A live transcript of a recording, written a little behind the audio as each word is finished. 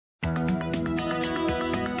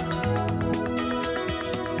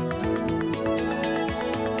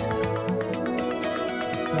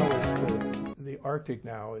Arctic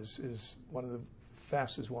now is one of the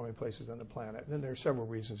fastest warming places on the planet. And there are several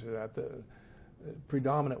reasons for that. The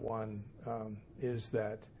predominant one is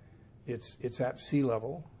that it's at sea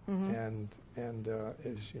level, and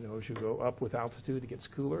as you know, as you go up with altitude, it gets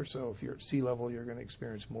cooler. So if you're at sea level, you're going to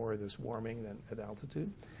experience more of this warming than at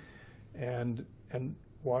altitude. And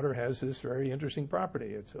water has this very interesting property.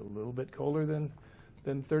 It's a little bit colder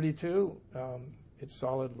than 32. It's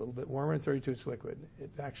solid, a little bit warmer, and 32 it's liquid.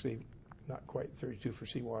 It's actually not quite 32 for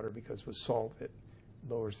seawater because with salt it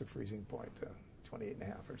lowers the freezing point to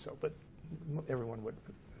 28.5 or so. But everyone would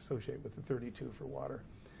associate with the 32 for water.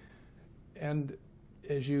 And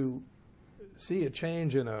as you see a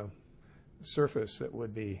change in a surface that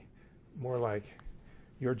would be more like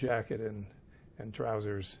your jacket and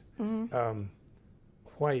trousers,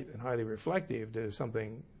 white and highly reflective, to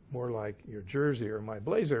something more like your jersey or my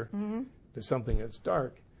blazer, to something that's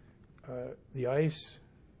dark, the ice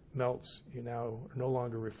melts. You now are no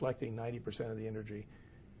longer reflecting 90% of the energy.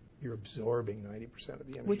 You're absorbing 90% of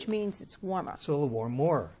the energy. Which means it's warmer. So it'll warm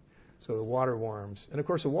more. So the water warms. And of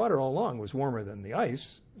course the water all along was warmer than the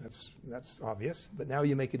ice. That's obvious. But now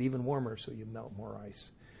you make it even warmer, so you melt more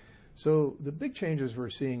ice. So the big changes we're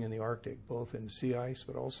seeing in the Arctic, both in sea ice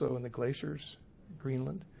but also in the glaciers,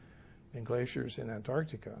 Greenland, and glaciers in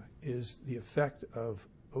Antarctica, is the effect of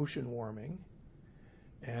ocean warming,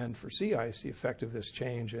 and for sea ice, the effect of this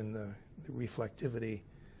change in the reflectivity,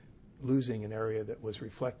 losing an area that was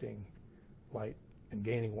reflecting light and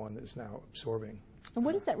gaining one that is now absorbing. And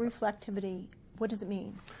what is that reflectivity? What does it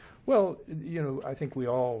mean? Well, you know, I think we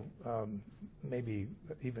all maybe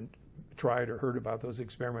even tried or heard about those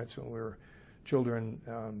experiments when we were children.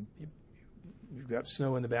 You've got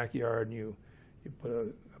snow in the backyard, and you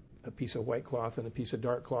put a piece of white cloth and a piece of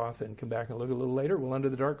dark cloth and come back and look a little later. Well, under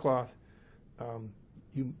the dark cloth,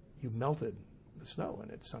 you melted the snow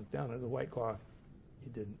and it sunk down. Under the white cloth,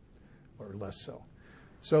 you didn't, or less so.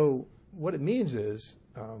 So what it means is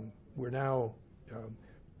we're now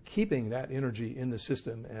keeping that energy in the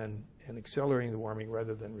system and accelerating the warming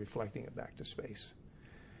rather than reflecting it back to space.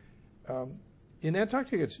 In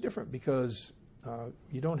Antarctica, it's different because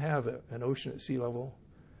you don't have an ocean at sea level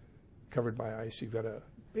covered by ice. You've got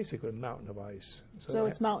basically a mountain of ice. So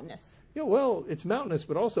it's mountainous. Yeah, well, it's mountainous,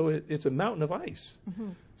 but also it's a mountain of ice.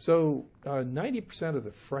 So 90% of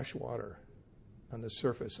the fresh water on the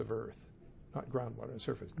surface of Earth, not groundwater on the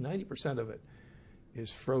surface, 90% of it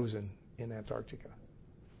is frozen in Antarctica.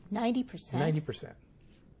 90%? 90%.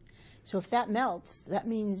 So if that melts, that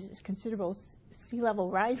means it's considerable sea level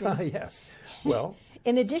rising. Yes. Well,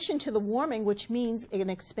 in addition to the warming, which means an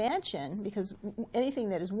expansion, because anything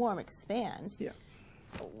that is warm expands. Yeah.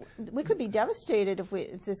 We could be devastated if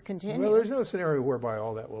this continues. Well, there's no scenario whereby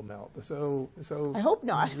all that will melt. So I hope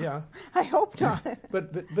not. Yeah. I hope not. but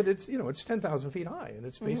it's, you know, it's 10,000 feet high, and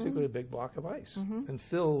it's basically a big block of ice and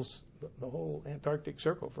fills the whole Antarctic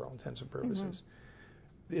Circle for all intents and purposes.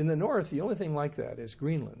 In the north, the only thing like that is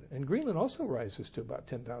Greenland, and Greenland also rises to about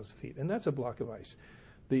 10,000 feet, and that's a block of ice.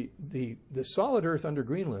 The solid Earth under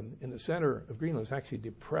Greenland, in the center of Greenland, is actually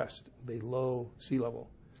depressed below sea level.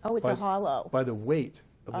 Oh, it's a hollow. By the weight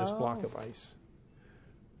of this block of ice.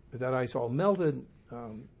 If that ice all melted,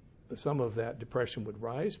 some of that depression would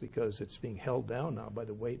rise because it's being held down now by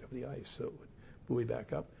the weight of the ice, so it would buoy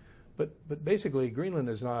back up. But basically, Greenland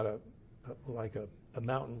is not like a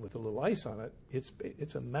mountain with a little ice on it.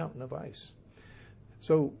 It's a mountain of ice.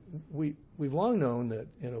 So we've long known that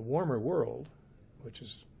in a warmer world, which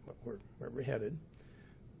is where we're headed,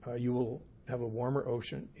 you will have a warmer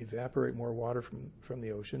ocean, evaporate more water from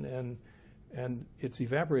the ocean, and it's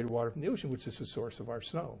evaporated water from the ocean, which is the source of our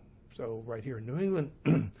snow. So right here in New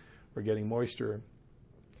England, we're getting moisture,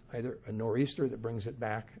 either a nor'easter that brings it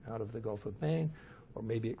back out of the Gulf of Maine, or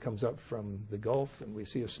maybe it comes up from the Gulf and we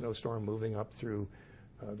see a snowstorm moving up through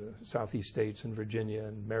the southeast states and Virginia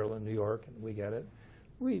and Maryland, New York, and we get it.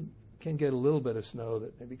 We can get a little bit of snow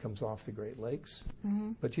that maybe comes off the Great Lakes,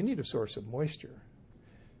 but you need a source of moisture.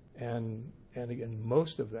 And again,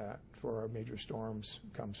 most of that for our major storms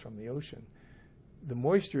comes from the ocean. The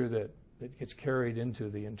moisture that gets carried into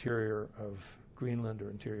the interior of Greenland or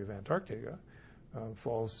interior of Antarctica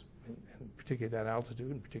falls, and particularly that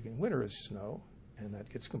altitude, and particularly in winter, is snow, and that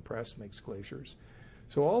gets compressed, makes glaciers.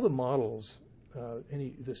 So all the models,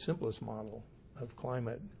 the simplest model of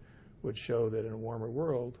climate would show that in a warmer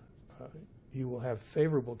world, you will have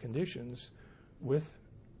favorable conditions with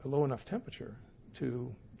a low enough temperature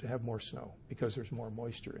to have more snow because there's more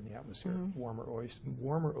moisture in the atmosphere, warmer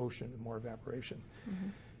ocean, and more evaporation.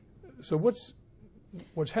 So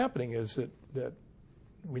what's happening is that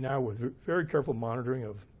we now, with very careful monitoring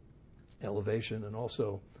of elevation and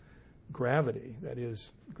also gravity, that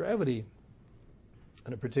is, gravity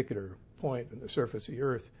at a particular point in the surface of the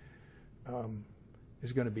Earth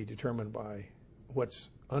is going to be determined by what's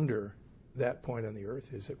under that point on the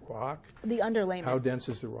Earth. Is it rock? The underlayment. How dense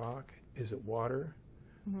is the rock? Is it water?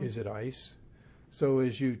 Is it ice? So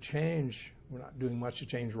as you change, we're not doing much to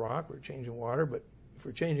change rock, we're changing water, but if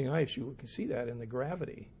we're changing ice, you can see that in the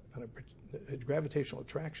gravity, on a gravitational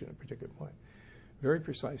attraction at a particular point, very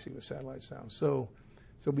precisely with satellite sound. So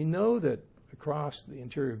we know that across the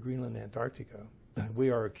interior of Greenland and Antarctica, we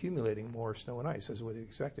are accumulating more snow and ice, as would be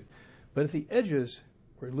expected. But at the edges,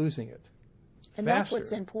 we're losing it. And that's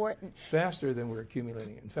what's important. Faster than we're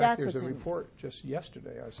accumulating it. In fact, there's a report just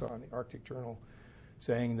yesterday I saw in the Arctic Journal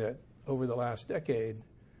saying that over the last decade,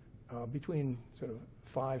 between sort of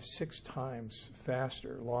 5-6 times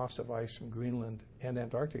faster loss of ice from Greenland and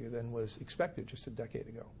Antarctica than was expected just a decade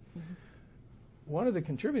ago. One of the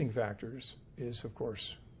contributing factors is, of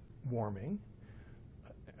course, warming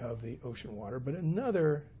of the ocean water, but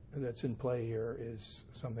another that's in play here is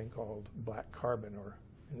something called black carbon, or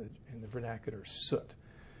in the vernacular, soot.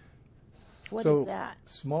 What is that?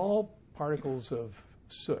 Small particles of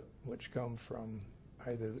soot, which come from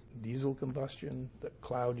either diesel combustion, the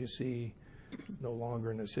cloud you see, no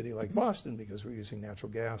longer in a city like Boston because we're using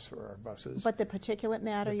natural gas for our buses. But the particulate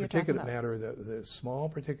matter you're talking about? The particulate matter, the small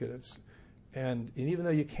particulates, and even though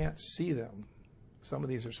you can't see them, some of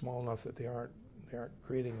these are small enough that they aren't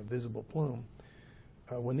creating a visible plume.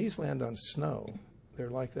 When these land on snow, they're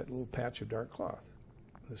like that little patch of dark cloth.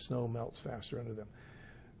 The snow melts faster under them.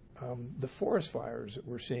 The forest fires that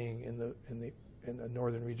we're seeing in the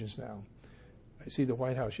northern regions now. I see the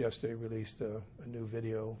White House yesterday released a new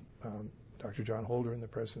video. Dr. John Holder, the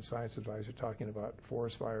President's Science Advisor, talking about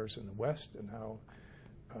forest fires in the West and how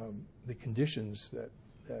the conditions that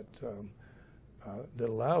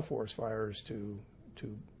allow forest fires to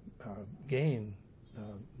gain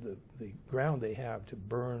the ground they have to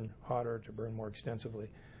burn hotter, to burn more extensively,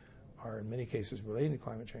 are in many cases related to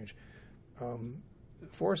climate change.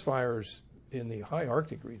 Forest fires in the high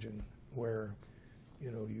Arctic region, where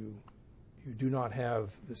you do not have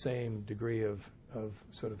the same degree of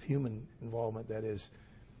sort of human involvement. That is,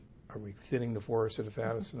 are we thinning the forest at a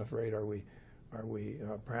fast enough rate? Are we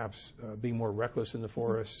perhaps being more reckless in the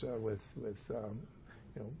forests with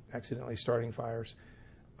accidentally starting fires?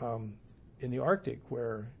 In the Arctic,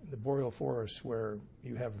 where the boreal forests, where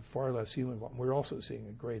you have far less human involvement, we're also seeing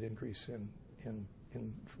a great increase in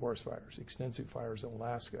forest fires, extensive fires in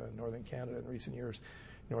Alaska, northern Canada in recent years,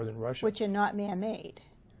 northern Russia. Which are not man-made.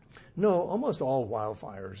 No, almost all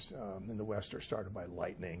wildfires in the West are started by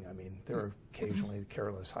lightning. I mean, there are occasionally a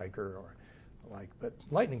careless hiker or the like, but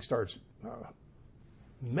lightning starts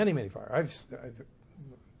many fires. I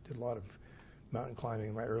did a lot of mountain climbing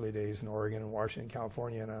in my early days in Oregon and Washington,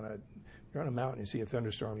 California, and you're on a mountain, you see a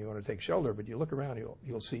thunderstorm, you want to take shelter, but you look around,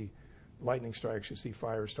 you'll see lightning strikes, you see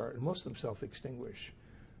fires start, and most of them self-extinguish.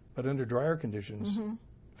 But under drier conditions,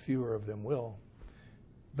 fewer of them will.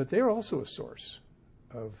 But they're also a source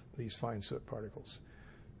of these fine soot particles.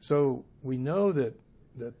 So we know that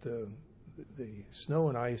the snow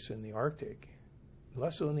and ice in the Arctic,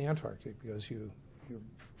 less so in the Antarctic because you're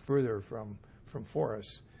further from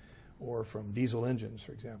forests or from diesel engines,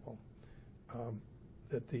 for example,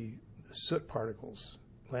 that the soot particles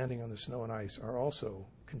landing on the snow and ice are also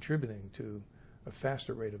contributing to a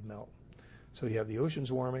faster rate of melt. So you have the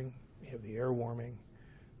oceans warming, you have the air warming,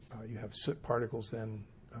 you have soot particles then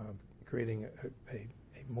creating a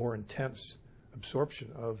more intense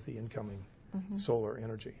absorption of the incoming solar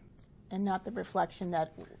energy. And not the reflection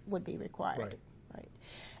that would be required. Right. Right.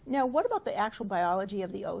 Now, what about the actual biology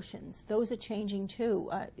of the oceans? Those are changing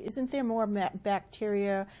too. Isn't there more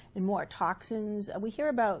bacteria and more toxins? We hear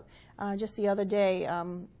about, just the other day,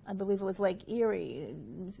 I believe it was Lake Erie,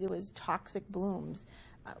 there was toxic blooms.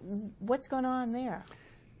 What's going on there?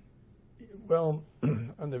 Well,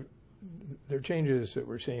 there are changes that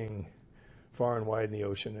we're seeing far and wide in the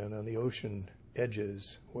ocean, and on the ocean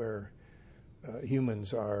edges where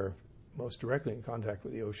humans are most directly in contact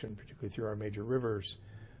with the ocean, particularly through our major rivers,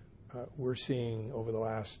 we're seeing over the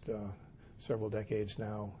last several decades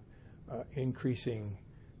now increasing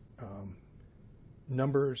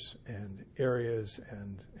numbers and areas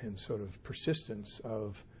and sort of persistence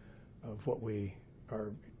of what we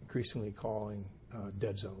are increasingly calling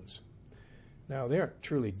dead zones. Now, they aren't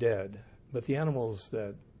truly dead, but the animals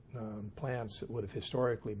that plants that would have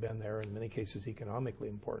historically been there, in many cases economically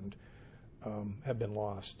important, have been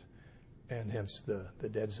lost, and hence the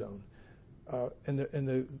dead zone. And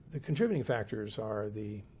the contributing factors are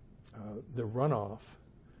the runoff,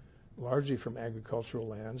 largely from agricultural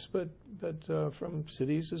lands, but from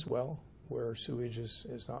cities as well, where sewage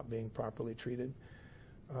is not being properly treated,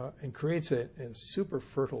 and creates a super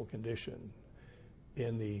fertile condition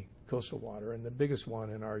in the coastal water. And the biggest one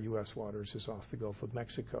in our U.S. waters is off the Gulf of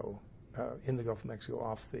Mexico, in the Gulf of Mexico,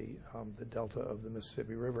 off the delta of the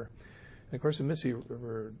Mississippi River. And of course, the Mississippi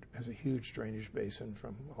River has a huge drainage basin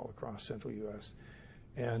from all across central U.S.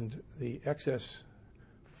 And the excess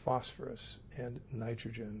phosphorus and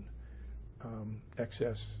nitrogen,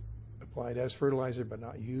 excess applied as fertilizer but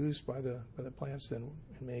not used by the plants, then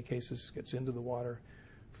in many cases gets into the water,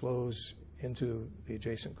 flows into the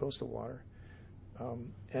adjacent coastal water,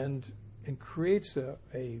 and creates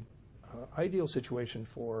a ideal situation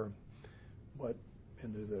for what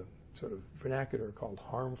in the sort of vernacular are called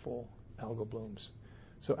harmful algal blooms.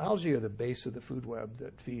 So algae are the base of the food web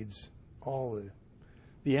that feeds all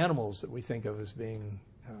the animals that we think of as being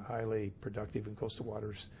highly productive in coastal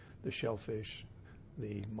waters: the shellfish,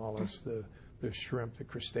 the mollusks, the shrimp, the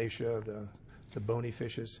crustacea, the bony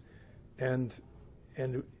fishes. And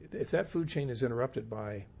if that food chain is interrupted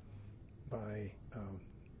by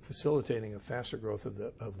facilitating a faster growth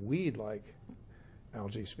of weed-like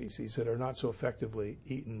algae species that are not so effectively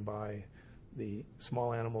eaten by the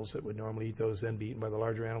small animals that would normally eat those, then be eaten by the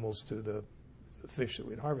larger animals to the fish that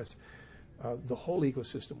we'd harvest, the whole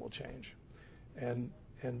ecosystem will change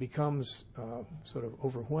and becomes sort of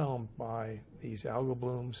overwhelmed by these algal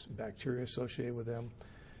blooms, bacteria associated with them,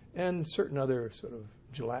 and certain other sort of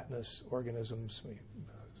gelatinous organisms.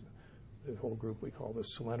 The whole group we call the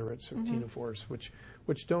selenerates or ctenophores,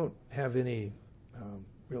 which don't have any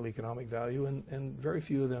real economic value, and very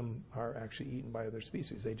few of them are actually eaten by other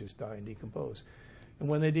species. They just die and decompose. And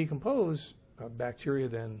when they decompose, bacteria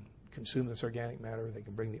then consume this organic matter. They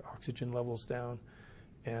can bring the oxygen levels down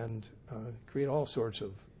and create all sorts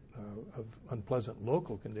of unpleasant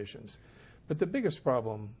local conditions. But the biggest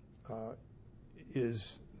problem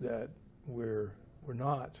is that we're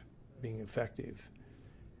not being effective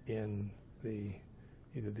in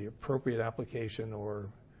either the appropriate application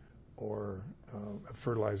or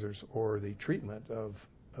fertilizers or the treatment of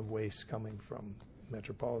waste coming from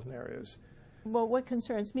metropolitan areas. Well, what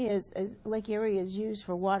concerns me is Lake Erie is used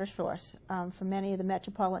for water source for many of the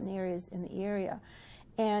metropolitan areas in the area.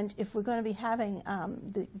 And if we're going to be having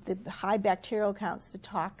the high bacterial counts, the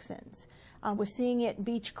toxins, we're seeing it in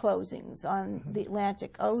beach closings on the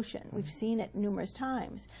Atlantic Ocean. We've seen it numerous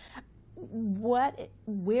times.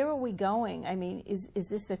 Where are we going? I mean, is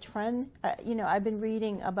this a trend? You know, I've been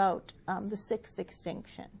reading about the sixth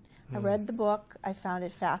extinction. I read the book. I found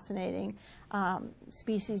it fascinating.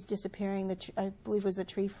 Species disappearing. I believe it was the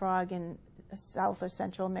tree frog in South or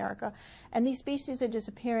Central America. And these species are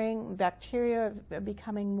disappearing. Bacteria are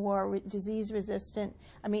becoming more disease resistant.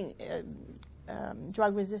 I mean,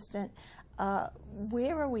 drug resistant.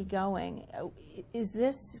 Where are we going? Is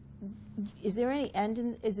there any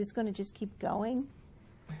end? Is this going to just keep going?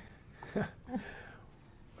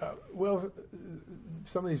 Well,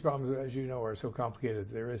 some of these problems, as you know, are so complicated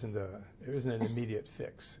there isn't an immediate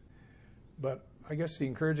fix. But I guess the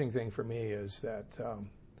encouraging thing for me is that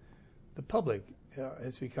the public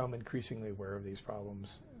has become increasingly aware of these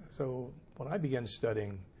problems. So when I began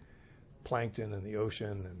studying plankton in the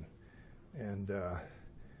ocean and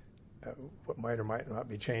what might or might not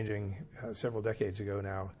be changing several decades ago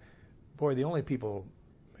now, boy, the only people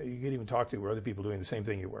you could even talk to were other people doing the same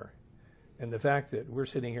thing you were. And the fact that we're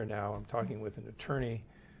sitting here now, I'm talking with an attorney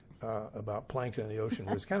about plankton in the ocean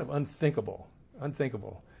was kind of unthinkable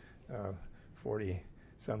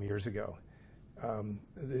 40-some years ago.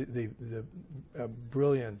 The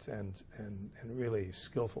brilliant and really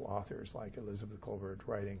skillful authors like Elizabeth Colbert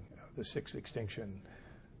writing The Sixth Extinction,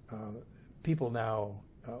 people now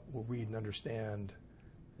will read and understand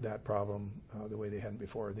that problem the way they hadn't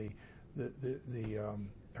before.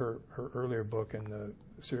 Her earlier book and the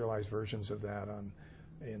serialized versions of that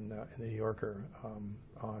in the New Yorker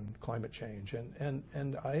on climate change,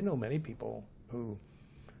 and I know many people who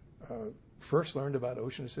first learned about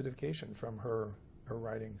ocean acidification from her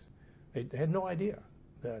writings. They had no idea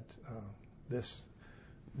that this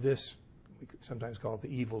we sometimes call it the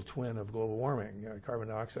evil twin of global warming. Carbon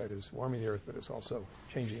dioxide is warming the Earth, but it's also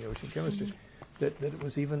changing the ocean chemistry. That it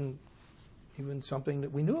was even something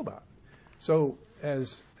that we knew about. So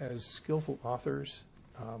as skillful authors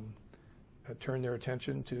turn their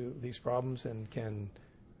attention to these problems and can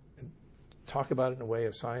talk about it in a way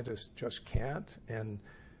a scientist just can't, and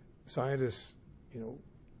scientists,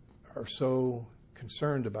 are so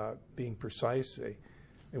concerned about being precise. They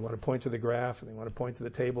want to point to the graph and they want to point to the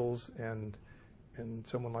tables, and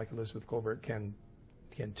someone like Elizabeth Colbert can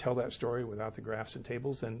can tell that story without the graphs and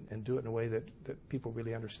tables and do it in a way that people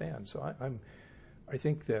really understand. So I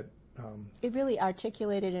think that it really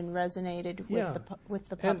articulated and resonated with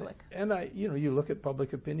the public. And you look at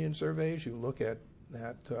public opinion surveys, you look at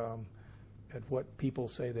what people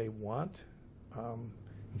say they want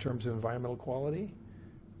in terms of environmental quality,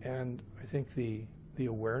 and I think the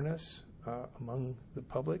awareness among the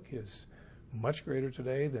public is much greater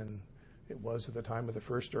today than it was at the time of the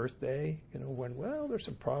first Earth Day, when, well, there's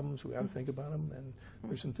some problems, we got to think about them, and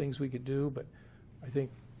there's some things we could do. But I think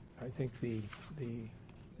the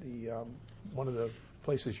one of the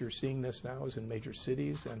places you're seeing this now is in major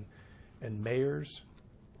cities and mayors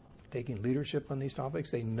taking leadership on these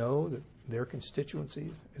topics. They know that their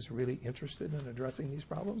constituencies is really interested in addressing these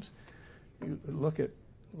problems. You look at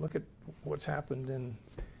what's happened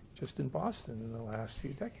just in Boston in the last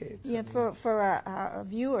few decades. Yeah, for our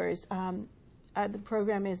viewers, the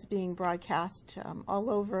program is being broadcast all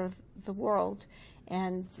over the world,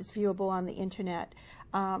 and it's viewable on the internet.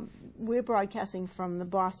 We're broadcasting from the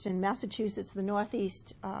Boston, Massachusetts, the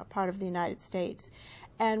northeast part of the United States.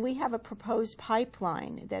 And we have a proposed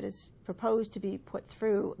pipeline that is proposed to be put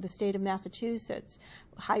through the state of Massachusetts,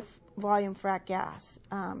 high-volume frac gas,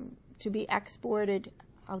 to be exported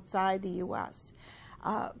outside the U.S.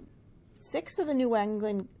 6 of the New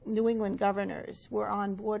England governors were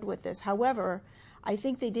on board with this. However, I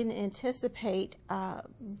think they didn't anticipate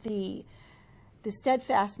the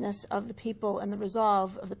steadfastness of the people and the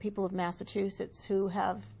resolve of the people of Massachusetts, who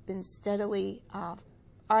have been steadily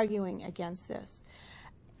arguing against this.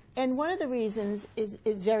 And one of the reasons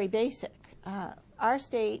is very basic. Our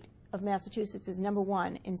state of Massachusetts is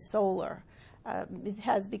 #1 in solar. It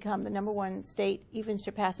has become the #1 state, even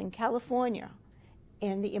surpassing California,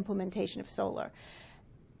 in the implementation of solar.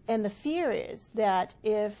 And the fear is that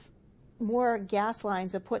if more gas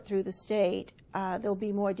lines are put through the state, there'll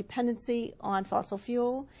be more dependency on fossil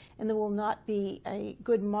fuel, and there will not be a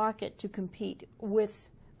good market to compete with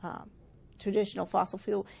traditional fossil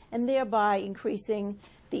fuel, and thereby increasing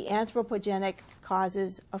the anthropogenic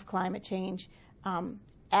causes of climate change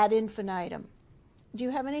ad infinitum. Do you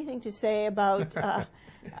have anything to say about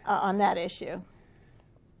on that issue?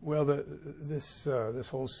 Well, this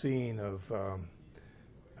whole scene of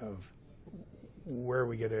where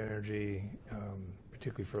we get energy,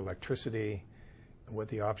 particularly for electricity, what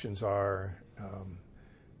the options are,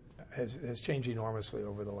 has changed enormously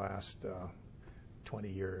over the last 20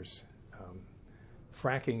 years.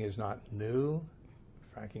 Fracking is not new.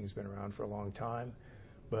 Fracking has been around for a long time,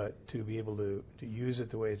 but to be able to use it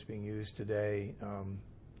the way it's being used today,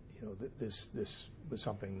 this was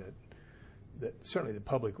something that certainly the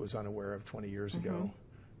public was unaware of 20 years ago,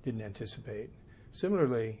 didn't anticipate.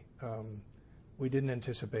 Similarly, we didn't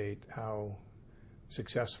anticipate how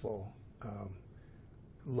successful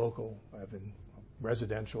local,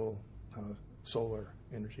 residential solar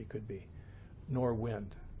energy could be, nor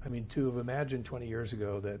wind. I mean, to have imagined 20 years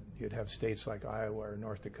ago that you'd have states like Iowa or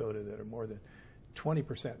North Dakota that are more than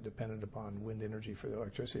 20% dependent upon wind energy for their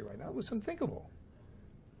electricity right now, it was unthinkable.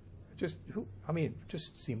 It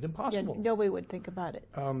just seemed impossible. Yeah, nobody would think about it.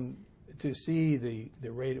 To see the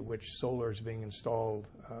rate at which solar is being installed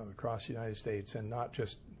across the United States, and not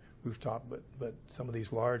just rooftop, but some of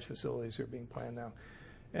these large facilities are being planned now.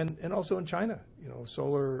 And also in China,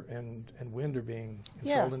 solar and wind are being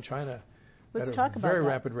installed in China at a very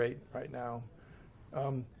rapid rate right now.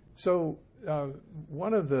 So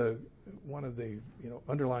one of the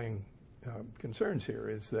underlying concerns here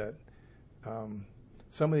is that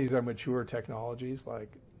some of these are mature technologies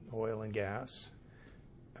like oil and gas.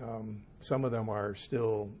 Some of them are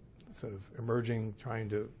still sort of emerging, trying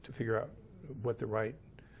to figure out what the right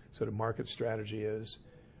sort of market strategy is.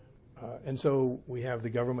 And so we have the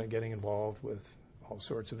government getting involved with all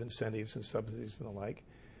sorts of incentives and subsidies and the like.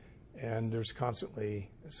 And there's constantly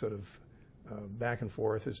sort of back and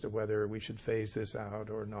forth as to whether we should phase this out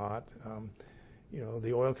or not.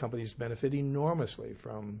 The oil companies benefit enormously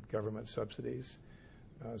from government subsidies.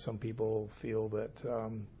 Some people feel that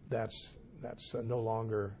that's no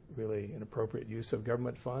longer really an appropriate use of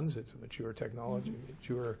government funds. It's a mature technology,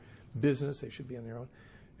 mature business. They should be on their own.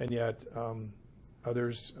 And yet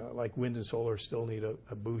others, like wind and solar, still need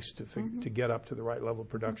a boost to get up to the right level of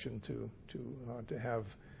production to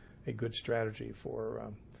have a good strategy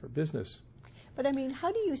for business. But I mean,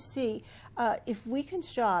 how do you see, if we can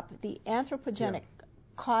stop the anthropogenic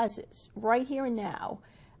causes right here and now,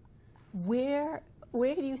 where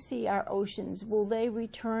do you see our oceans? Will they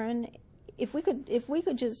return? If we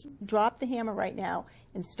could just drop the hammer right now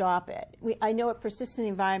and stop it. I know it persists in the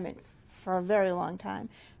environment for a very long time,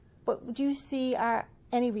 but do you see our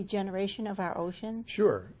any regeneration of our oceans?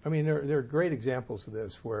 Sure. I mean, there are great examples of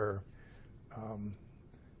this where,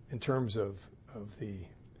 in terms of the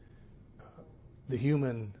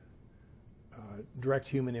human, direct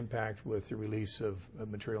human impact with the release of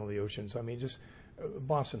material in the oceans. I mean, just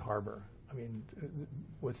Boston Harbor. I mean,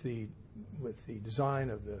 with the design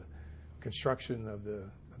of the construction of the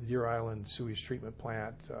Deer Island sewage treatment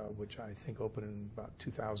plant, which I think opened in about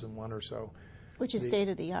 2001 or so. Which is state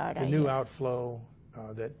of the art. The new outflow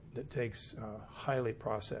that takes highly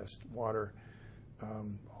processed water.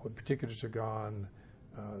 All the particulates are gone.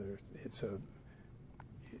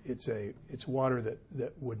 It's water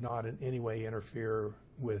that would not in any way interfere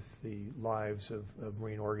with the lives of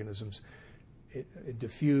marine organisms. It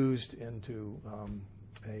diffused into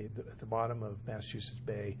at the bottom of Massachusetts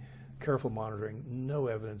Bay. Careful monitoring, no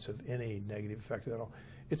evidence of any negative effect at all.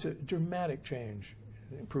 It's a dramatic change,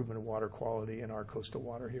 improvement of water quality in our coastal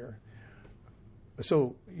water here.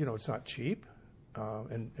 So, it's not cheap,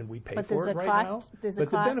 and we pay for it right now. But the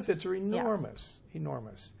benefits are enormous,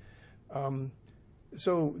 enormous.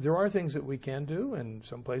 So there are things that we can do, and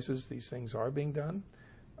some places these things are being done.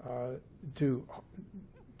 To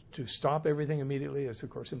stop everything immediately is, of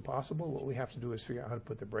course, impossible. What we have to do is figure out how to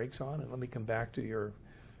put the brakes on. And let me come back to your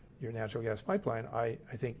natural gas pipeline. I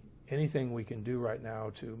think anything we can do right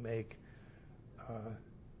now to make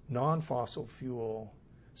non-fossil fuel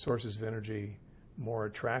sources of energy more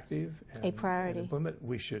attractive and a priority, and implement,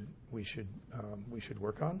 we should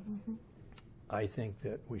work on. Mm-hmm. I think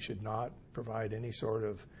that we should not provide any sort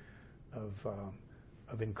of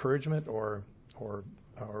encouragement or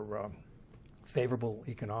favorable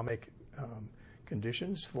economic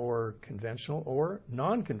conditions for conventional or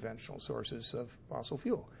non-conventional sources of fossil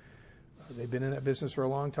fuel. They've been in that business for a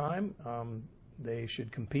long time. They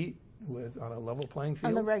should compete on a level playing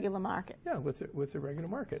field. On the regular market. Yeah, with the regular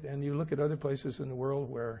market. And you look at other places in the world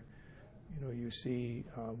where, you see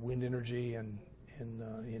wind energy in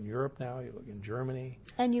Europe now. You look in Germany.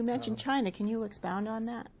 And you mentioned China. Can you expound on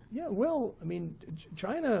that? Yeah. Well, I mean,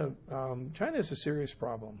 China is a serious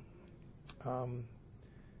problem.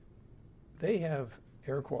 They have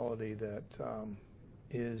air quality that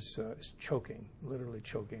is choking, literally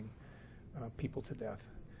choking people to death.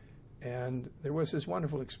 And there was this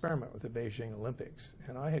wonderful experiment with the Beijing Olympics.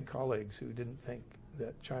 And I had colleagues who didn't think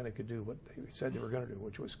that China could do what they said they were going to do,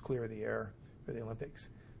 which was clear the air for the Olympics.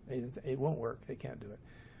 It won't work. They can't do it.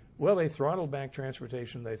 Well, they throttled back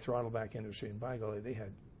transportation. They throttled back industry. And by golly, they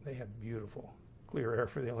had beautiful, clear air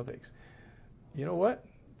for the Olympics. You know what?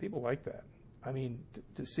 People like that. I mean,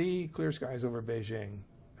 to see clear skies over Beijing,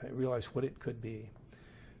 I realized what it could be.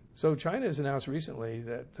 So China has announced recently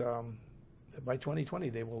that by 2020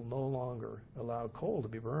 they will no longer allow coal to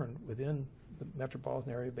be burned within the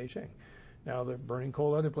metropolitan area of Beijing. Now they're burning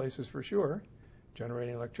coal other places for sure,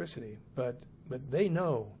 generating electricity, but they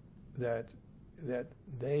know that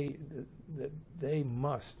they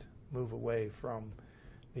must move away from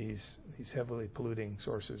these heavily polluting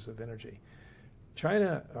sources of energy.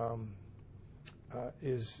 China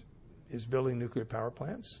is building nuclear power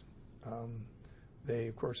plants. They,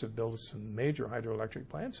 of course, have built some major hydroelectric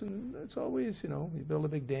plants, and it's always, you build a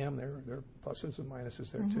big dam, there are pluses and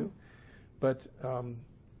minuses there, mm-hmm. too. But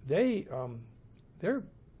they're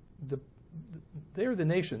the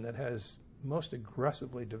nation that has most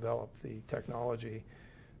aggressively developed the technology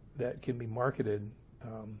that can be marketed,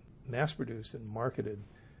 mass-produced and marketed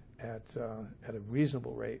at a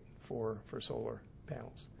reasonable rate for solar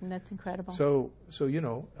panels. And that's incredible. So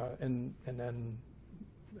and then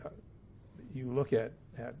you look at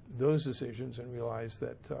those decisions and realize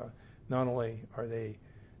that not only are they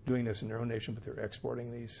doing this in their own nation, but they're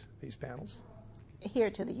exporting these panels here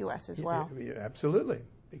to the U.S. as well. Yeah, absolutely,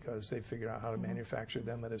 because they figured out how to manufacture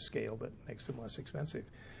them at a scale that makes them less expensive.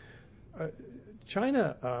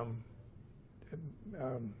 China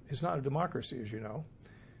is not a democracy, as you know.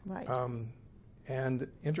 Right. And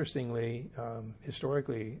interestingly,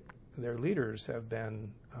 historically, their leaders have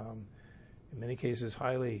been, in many cases,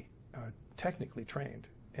 highly technically trained,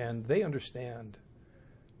 and they understand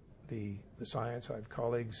the science. I have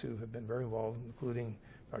colleagues who have been very involved, including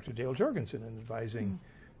Dr. Dale Jorgensen, in advising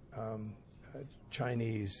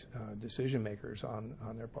Chinese decision makers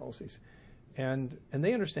on their policies, and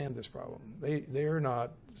they understand this problem. They're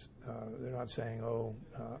not saying,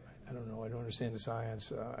 I don't know, I don't understand the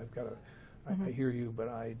science. I hear you, but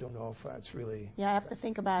I don't know if that's really. Yeah, I have to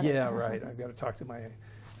think about it. Yeah, right. I've got to talk to my.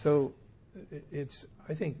 So it's,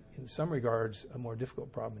 I think, in some regards, a more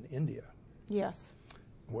difficult problem in India. Yes.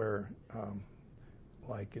 Where,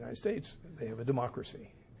 like the United States, they have a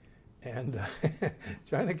democracy. And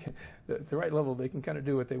China, at the right level, they can kind of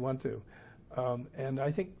do what they want to. And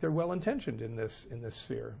I think they're well intentioned in this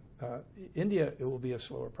sphere. India, it will be a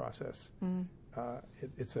slower process.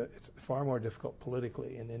 It's far more difficult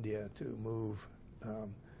politically in India to move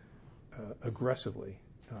aggressively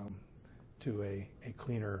to a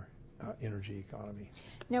cleaner energy economy.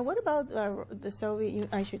 Now, what about the Soviet Union?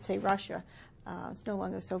 I should say Russia. It's no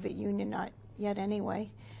longer the Soviet Union, not yet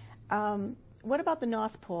anyway. What about the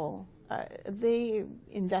North Pole? Are they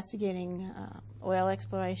investigating oil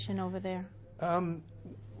exploration over there?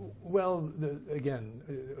 Well, again,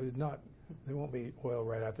 there won't be oil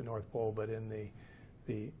right at the North Pole, but in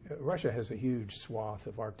Russia has a huge swath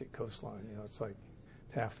of Arctic coastline. You know, it's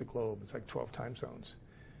half the globe. It's like 12 time zones,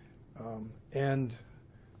 and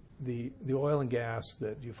the oil and gas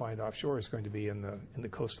that you find offshore is going to be in the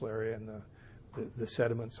coastal area and the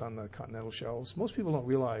sediments on the continental shelves. Most people don't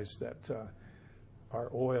realize that our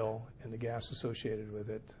oil and the gas associated with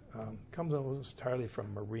it comes almost entirely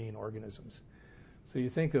from marine organisms. So you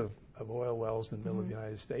think of oil wells in the middle of the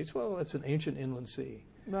United States. Well, it's an ancient inland sea.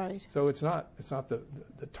 Right. So it's not the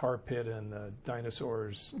tar pit and the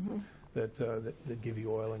dinosaurs that give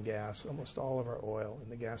you oil and gas. Almost all of our oil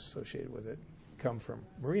and the gas associated with it come from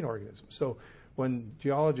marine organisms. So when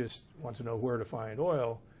geologists want to know where to find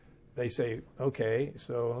oil, they say, okay,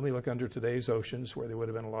 so let me look under today's oceans where there would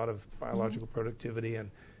have been a lot of biological productivity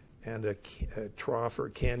and a trough or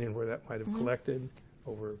a canyon where that might have collected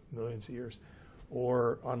over millions of years,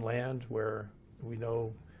 or on land where we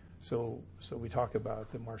know. So we talk about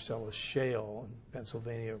the Marcellus Shale in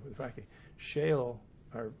Pennsylvania. In fact, shale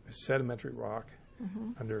are sedimentary rock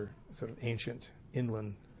under sort of ancient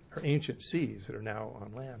inland or ancient seas that are now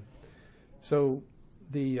on land. So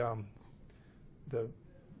the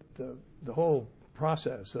whole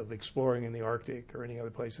process of exploring in the Arctic or any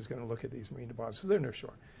other place is going to look at these marine deposits. They're near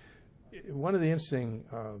shore. One of the interesting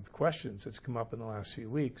questions that's come up in the last few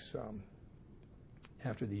weeks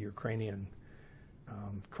after the Ukrainian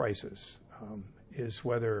crisis is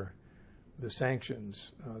whether the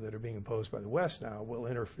sanctions that are being imposed by the West now will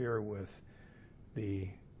interfere with the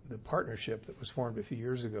partnership that was formed a few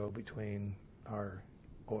years ago between our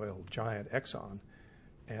oil giant Exxon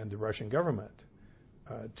and the Russian government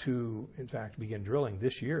to, in fact, begin drilling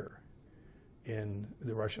this year in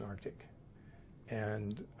the Russian Arctic.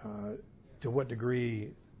 And to what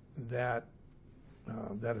degree that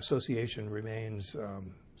association remains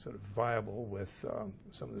sort of viable with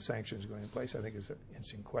some of the sanctions going in place, I think is an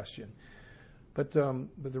interesting question. But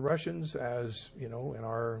the Russians, as you know, in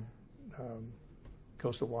our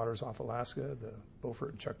coastal waters off Alaska, the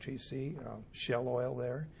Beaufort and Chukchi Sea, shell oil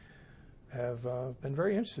there, have been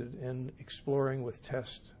very interested in exploring with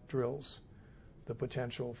test drills the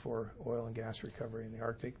potential for oil and gas recovery in the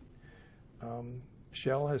Arctic.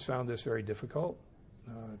 Shell has found this very difficult.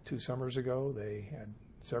 2 summers ago, they had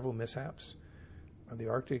several mishaps. The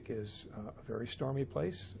Arctic is a very stormy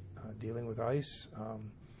place. Dealing with ice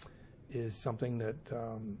is something that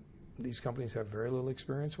these companies have very little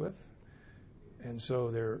experience with. And so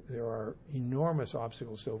there are enormous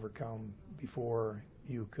obstacles to overcome before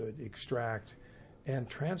you could extract and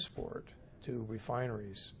transport to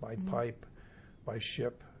refineries by pipe, by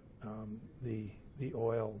ship, the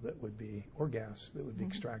oil that would be, or gas that would be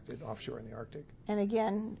extracted offshore in the Arctic. And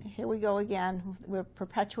again, here we go again. We're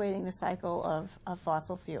perpetuating the cycle of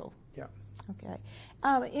fossil fuel. Yeah. Okay.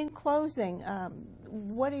 In closing,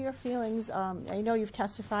 what are your feelings? I know you've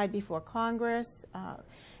testified before Congress.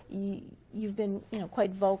 You've been,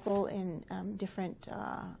 quite vocal in different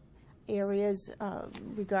areas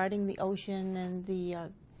regarding the ocean and the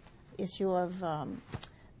issue of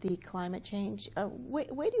the climate change.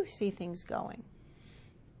 Where do you see things going?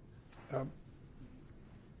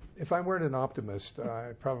 If I weren't an optimist,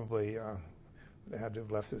 I probably would have had to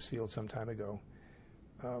have left this field some time ago.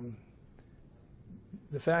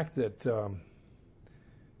 The fact that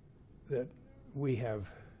that we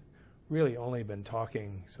have really only been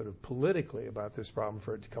talking sort of politically about this problem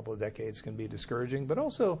for a couple of decades can be discouraging, but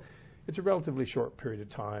also it's a relatively short period of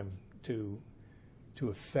time to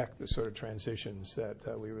affect the sort of transitions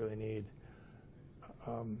that we really need.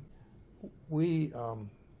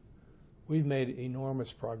 We've made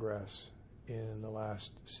enormous progress in the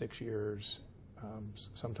last 6 years.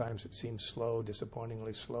 Sometimes it seems slow,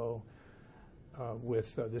 disappointingly slow,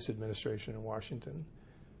 with this administration in Washington.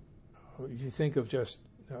 If you think of just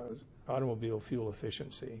automobile fuel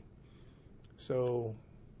efficiency, so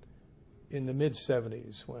in the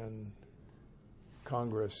mid-'70s, when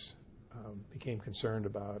Congress became concerned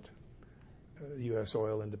about U.S.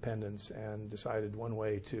 oil independence and decided one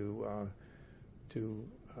way to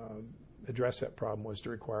address that problem was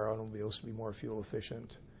to require automobiles to be more fuel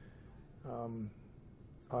efficient.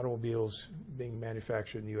 automobiles being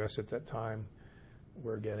manufactured in the U.S. at that time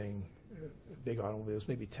were getting big automobiles,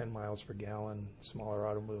 maybe 10 miles per gallon, smaller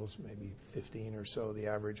automobiles, maybe 15 or so. The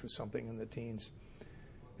average was something in the teens.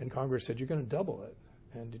 And Congress said, you're going to double it.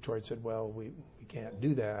 And Detroit said, well, we can't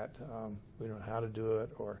do that. We don't know how to do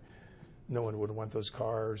it, or no one would want those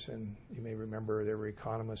cars. And you may remember there were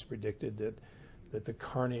economists predicted that the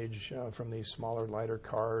carnage from these smaller, lighter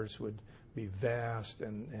cars would be vast,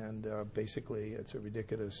 and basically it's a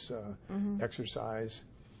ridiculous exercise.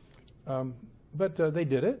 But they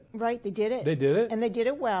did it. Right, they did it. They did it. And they did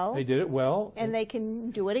it well. They did it well. And they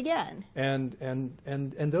can do it again. And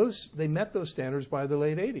they met those standards by the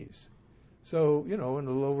late 80s. So, in a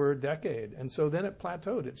little over a decade. And so then it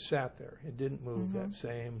plateaued. It sat there. It didn't move that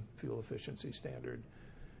same fuel efficiency standard.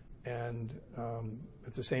 And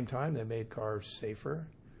at the same time, they made cars safer.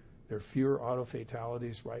 There are fewer auto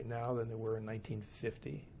fatalities right now than there were in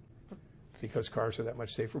 1950 because cars are that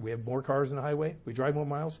much safer. We have more cars on the highway. We drive more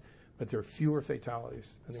miles, but there are fewer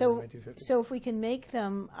fatalies than there were in 1950. So if we can make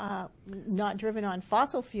them not driven on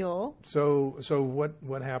fossil fuel. So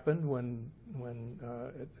what happened when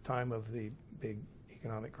at the time of the big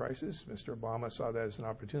economic crisis, Mr. Obama saw that as an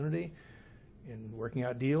opportunity in working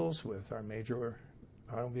out deals with our major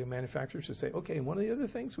automobile manufacturers to say, okay, one of the other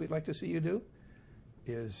things we'd like to see you do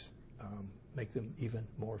is make them even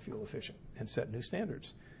more fuel efficient and set new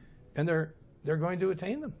standards. And they're going to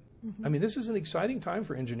attain them. I mean, this is an exciting time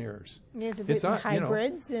for engineers. Yes, it's not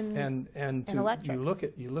hybrids and electric.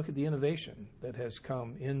 You look at the innovation that has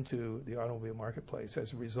come into the automobile marketplace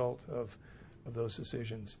as a result of those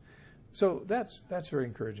decisions. So that's very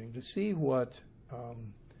encouraging to see what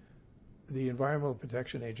the Environmental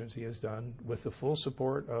Protection Agency has done with the full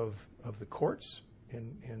support of the courts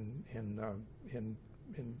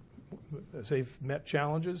as they've met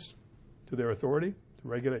challenges to their authority to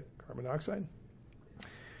regulate carbon dioxide.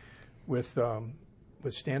 With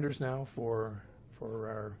standards now for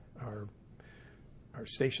our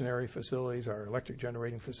stationary facilities, our electric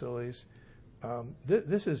generating facilities,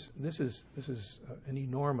 this is an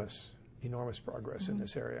enormous progress in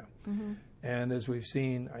this area. And as we've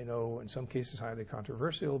seen, I know in some cases highly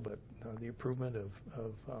controversial, but the improvement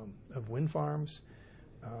of wind farms,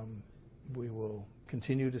 we will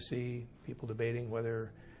continue to see people debating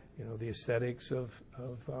whether the aesthetics of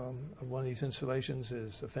one of these installations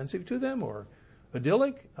is offensive to them or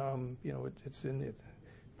idyllic. It's in it.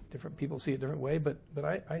 Different people see it a different way, but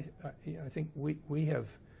I think we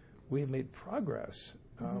have made progress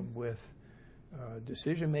with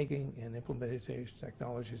decision making and implementation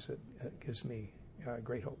technologies that gives me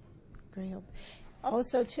great hope. Great hope.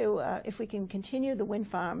 Also, too, if we can continue the wind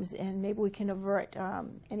farms and maybe we can avert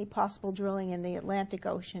any possible drilling in the Atlantic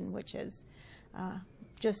Ocean, which is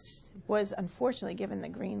just was unfortunately given the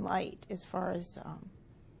green light as far as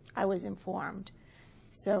I was informed.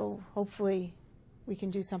 So hopefully we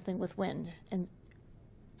can do something with wind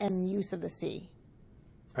and use of the sea.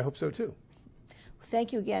 I hope so too.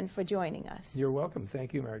 Thank you again for joining us. You're welcome.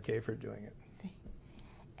 Thank you, Mary Kay, for doing it.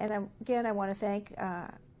 And again, I want to thank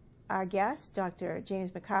our guest, Dr.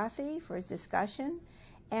 James McCarthy, for his discussion.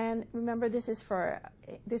 And remember, this is for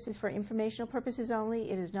informational purposes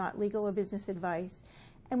only. It is not legal or business advice.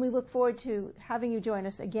 And we look forward to having you join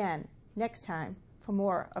us again next time for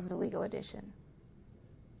more of the Legal Edition.